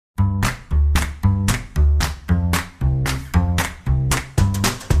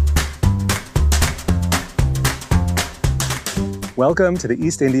Welcome to the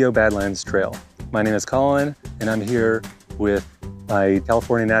East Indio Badlands Trail. My name is Colin, and I'm here with my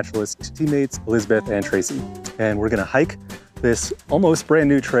California Naturalist teammates, Elizabeth and Tracy. And we're gonna hike this almost brand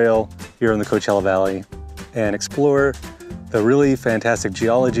new trail here in the Coachella Valley and explore the really fantastic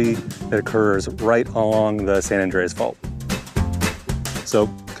geology that occurs right along the San Andreas Fault. So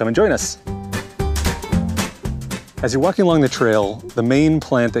come and join us. As you're walking along the trail, the main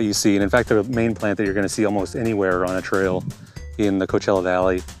plant that you see, and in fact the main plant that you're gonna see almost anywhere on a trail in the Coachella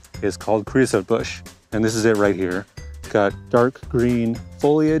Valley, is called creosote bush. And this is it right here. It's got dark green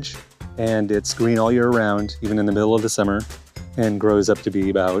foliage and it's green all year round, even in the middle of the summer, and grows up to be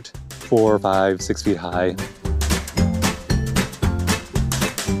about 4, 5, 6 feet high.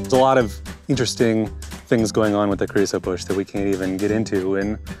 There's a lot of interesting things going on with the creosote bush that we can't even get into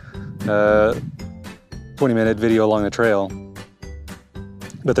in a 20-minute video along the trail.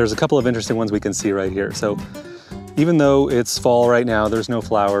 But there's a couple of interesting ones we can see right here. So even though it's fall right now, there's no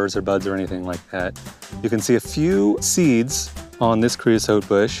flowers or buds or anything like that. You can see a few seeds on this creosote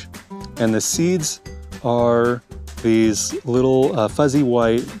bush, and the seeds are these little fuzzy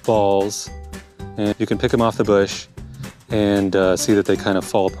white balls, and you can pick them off the bush and see that they kind of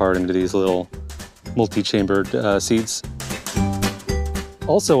fall apart into these little multi-chambered seeds.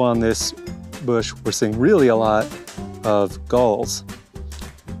 Also on this bush, we're seeing really a lot of galls,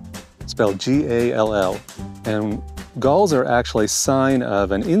 spelled G-A-L-L. And galls are actually a sign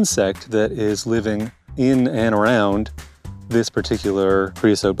of an insect that is living in and around this particular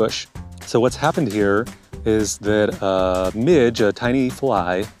creosote bush. So what's happened here is that a midge, a tiny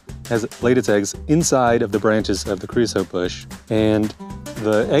fly, has laid its eggs inside of the branches of the creosote bush, and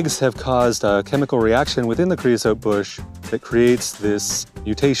the eggs have caused a chemical reaction within the creosote bush that creates this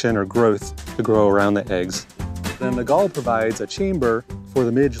mutation or growth to grow around the eggs. Then the gall provides a chamber for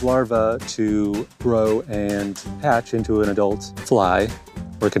the midge larva to grow and hatch into an adult fly,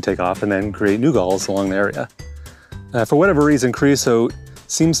 where it can take off and then create new galls along the area. For whatever reason, creosote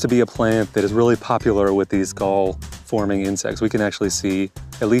seems to be a plant that is really popular with these gall-forming insects. We can actually see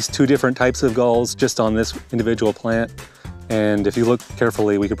at least 2 different types of galls just on this individual plant. And if you look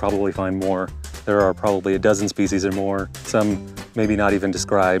carefully, we could probably find more. There are probably a dozen species or more, some maybe not even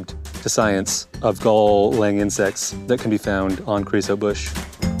described to science, of gall-laying insects that can be found on creosote bush.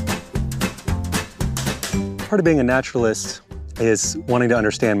 Part of being a naturalist is wanting to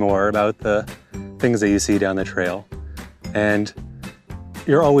understand more about the things that you see down the trail. And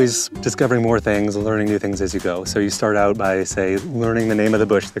you're always discovering more things and learning new things as you go. So you start out by, say, learning the name of the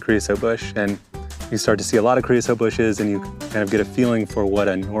bush, the creosote bush, and you start to see a lot of creosote bushes and you kind of get a feeling for what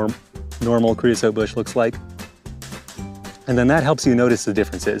a normal creosote bush looks like. And then that helps you notice the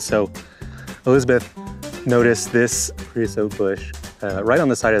differences. So Elizabeth noticed this creosote bush right on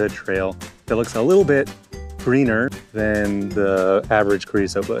the side of the trail that looks a little bit greener than the average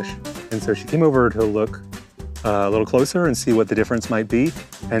creosote bush. And so she came over to look a little closer and see what the difference might be,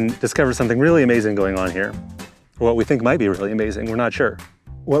 and discovered something really amazing going on here. What we think might be really amazing, we're not sure.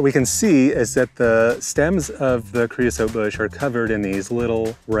 What we can see is that the stems of the creosote bush are covered in these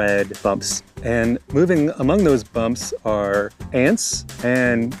little red bumps. And moving among those bumps are ants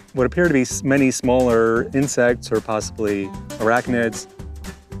and what appear to be many smaller insects or possibly arachnids.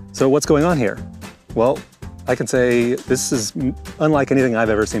 So what's going on here? Well, I can say this is unlike anything I've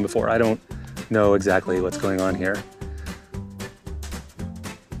ever seen before. I don't know exactly what's going on here.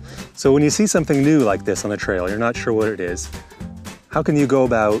 So when you see something new like this on the trail, you're not sure what it is, how can you go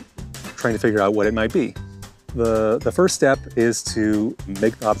about trying to figure out what it might be? The first step is to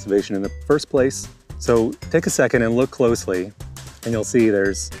make the observation in the first place. So take a second and look closely, and you'll see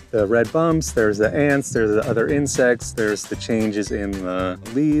there's the red bumps, there's the ants, there's the other insects, there's the changes in the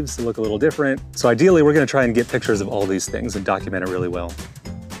leaves that look a little different. So ideally, we're gonna try and get pictures of all these things and document it really well.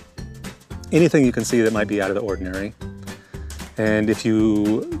 Anything you can see that might be out of the ordinary. And if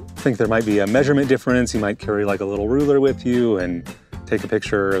you think there might be a measurement difference, you might carry like a little ruler with you and take a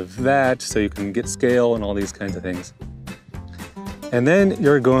picture of that so you can get scale and all these kinds of things. And then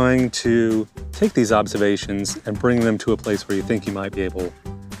you're going to take these observations and bring them to a place where you think you might be able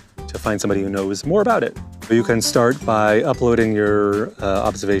to find somebody who knows more about it. You can start by uploading your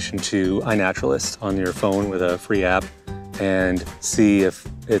observation to iNaturalist on your phone with a free app and see if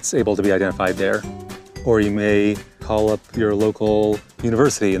it's able to be identified there. Or you may call up your local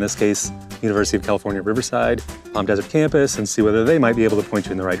university, in this case, University of California, Riverside, Palm Desert campus, and see whether they might be able to point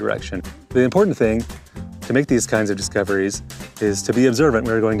you in the right direction. The important thing to make these kinds of discoveries is to be observant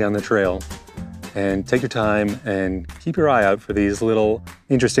when you're going down the trail and take your time and keep your eye out for these little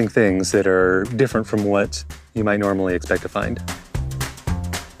interesting things that are different from what you might normally expect to find.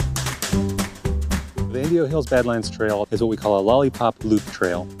 The Indio Hills Badlands Trail is what we call a lollipop loop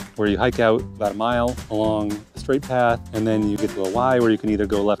trail, where you hike out about a mile along a straight path, and then you get to a Y where you can either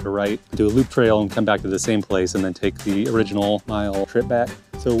go left or right, do a loop trail and come back to the same place, and then take the original mile trip back.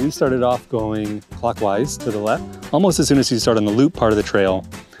 So we started off going clockwise to the left. Almost as soon as you start on the loop part of the trail,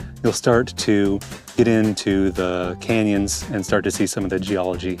 you'll start to get into the canyons and start to see some of the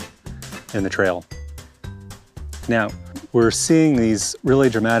geology in the trail. Now, we're seeing these really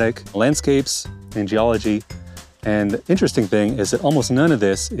dramatic landscapes and geology, and the interesting thing is that almost none of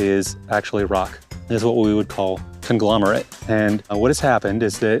this is actually rock. It is what we would call conglomerate. And what has happened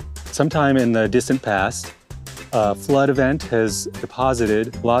is that sometime in the distant past, a flood event has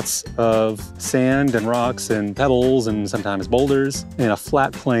deposited lots of sand and rocks and pebbles and sometimes boulders in a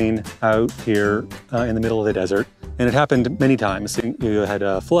flat plain out here in the middle of the desert. And it happened many times. You had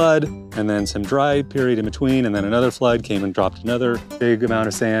a flood and then some dry period in between, and then another flood came and dropped another big amount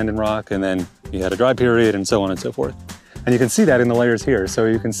of sand and rock, and then you had a dry period, and so on and so forth. And you can see that in the layers here. So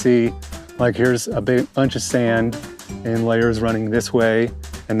you can see, like, here's a big bunch of sand in layers running this way,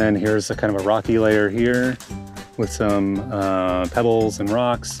 and then here's a kind of a rocky layer here with some pebbles and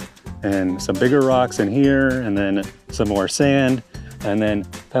rocks, and some bigger rocks in here, and then some more sand, and then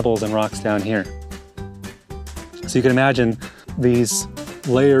pebbles and rocks down here. So you can imagine these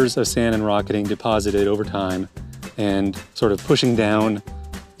layers of sand and rock getting deposited over time and sort of pushing down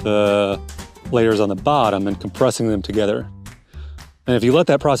the layers on the bottom and compressing them together. And if you let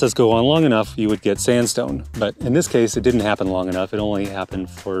that process go on long enough, you would get sandstone. But in this case, it didn't happen long enough. It only happened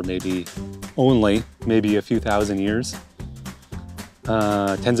for maybe a few thousand years.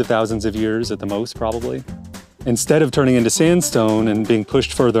 Tens of thousands of years at the most, probably. Instead of turning into sandstone and being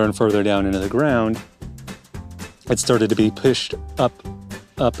pushed further and further down into the ground, it started to be pushed up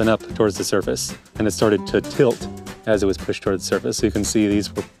and up towards the surface. And it started to tilt as it was pushed towards the surface. So you can see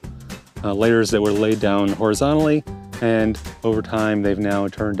these were layers that were laid down horizontally, and over time they've now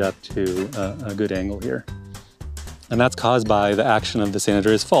turned up to a good angle here. And that's caused by the action of the San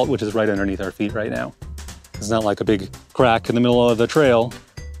Andreas Fault, which is right underneath our feet right now. It's not like a big crack in the middle of the trail,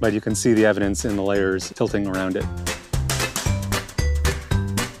 but you can see the evidence in the layers tilting around it.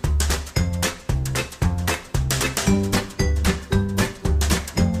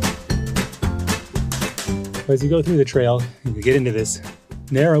 As you go through the trail, you get into this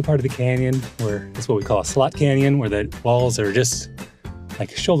narrow part of the canyon where it's what we call a slot canyon, where the walls are just like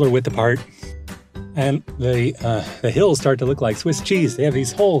shoulder width apart. And the hills start to look like Swiss cheese. They have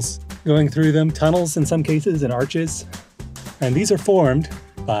these holes going through them, tunnels in some cases, and arches. And these are formed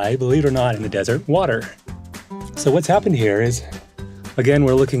by, believe it or not, in the desert, water. So what's happened here is, again,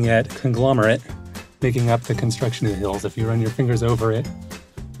 we're looking at conglomerate making up the construction of the hills. If you run your fingers over it,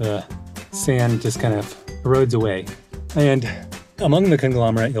 the sand just kind of erodes away. And among the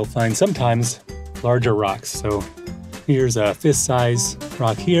conglomerate, you'll find sometimes larger rocks. So here's a fist-size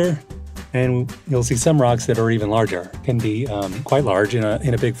rock here, and you'll see some rocks that are even larger, can be quite large in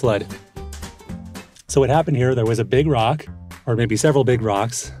a big flood. So what happened here, there was a big rock, or maybe several big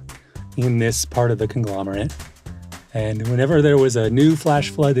rocks, in this part of the conglomerate. And whenever there was a new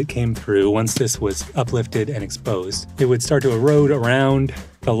flash flood that came through, once this was uplifted and exposed, it would start to erode around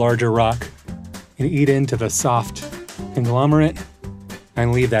the larger rock and eat into the soft conglomerate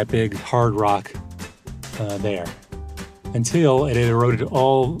and leave that big hard rock there until it had eroded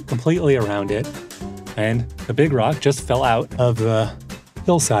all completely around it, and the big rock just fell out of the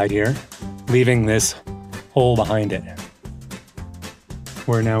hillside here, leaving this hole behind it,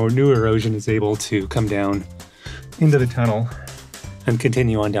 where now new erosion is able to come down into the tunnel and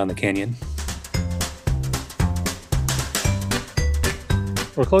continue on down the canyon.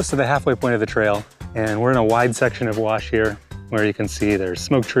 We're close to the halfway point of the trail, and we're in a wide section of wash here where you can see there's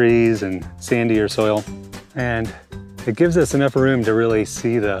smoke trees and sandier soil. And it gives us enough room to really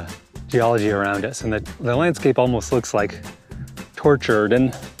see the geology around us. And the landscape almost looks like tortured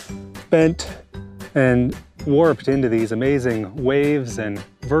and bent and warped into these amazing waves and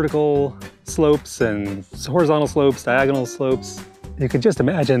vertical slopes and horizontal slopes, diagonal slopes. You can just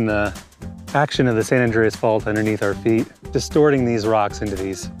imagine the action of the San Andreas Fault underneath our feet, distorting these rocks into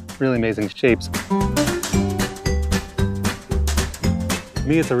these really amazing shapes. To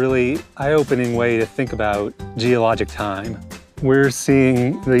me, it's a really eye-opening way to think about geologic time. We're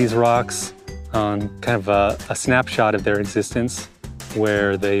seeing these rocks on kind of a snapshot of their existence,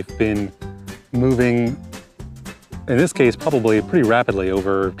 where they've been moving, in this case, probably pretty rapidly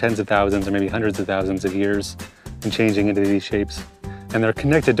over tens of thousands or maybe hundreds of thousands of years, and changing into these shapes. And they're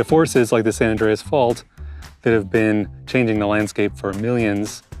connected to forces like the San Andreas Fault that have been changing the landscape for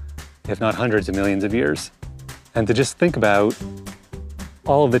millions, if not hundreds of millions of years. And to just think about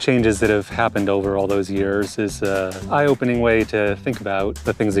all of the changes that have happened over all those years is an eye-opening way to think about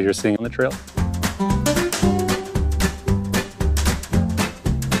the things that you're seeing on the trail.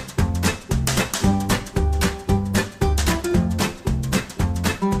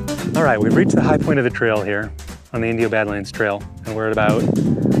 All right, we've reached the high point of the trail here on the Indio Badlands Trail, and we're at about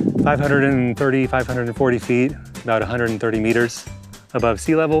 530, 540 feet, about 130 meters above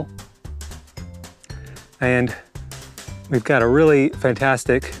sea level. And we've got a really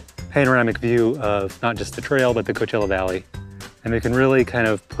fantastic panoramic view of not just the trail, but the Coachella Valley. And we can really kind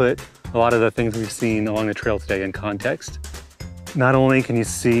of put a lot of the things we've seen along the trail today in context. Not only can you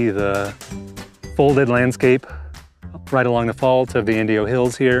see the folded landscape right along the fault of the Indio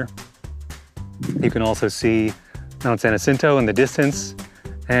Hills here, you can also see Mount San Jacinto in the distance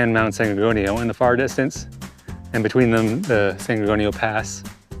and Mount San Gorgonio in the far distance. And between them, the San Gorgonio Pass,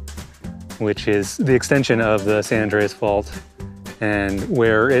 which is the extension of the San Andreas Fault, and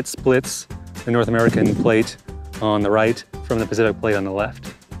where it splits the North American plate on the right from the Pacific plate on the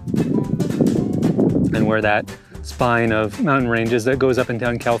left. And where that spine of mountain ranges that goes up and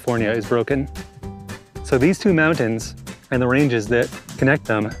down California is broken. So these two mountains and the ranges that connect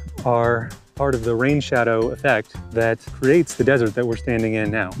them are part of the rain shadow effect that creates the desert that we're standing in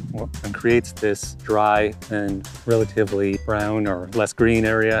now, and creates this dry and relatively brown or less green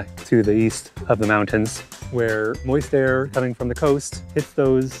area to the east of the mountains, where moist air coming from the coast hits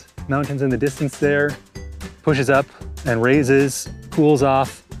those mountains in the distance there, pushes up and raises, cools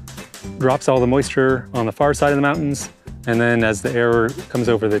off, drops all the moisture on the far side of the mountains, and then as the air comes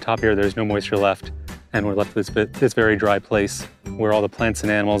over the top here, there's no moisture left, and we're left with this very dry place where all the plants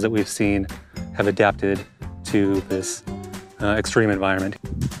and animals that we've seen have adapted to this extreme environment.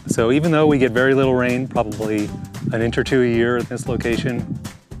 So even though we get very little rain, probably an inch or two a year at this location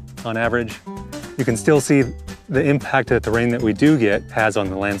on average, you can still see the impact that the rain that we do get has on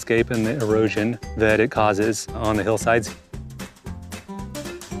the landscape and the erosion that it causes on the hillsides.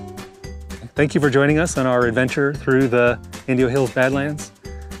 Thank you for joining us on our adventure through the Indio Hills Badlands.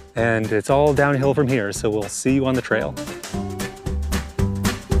 And it's all downhill from here, so we'll see you on the trail.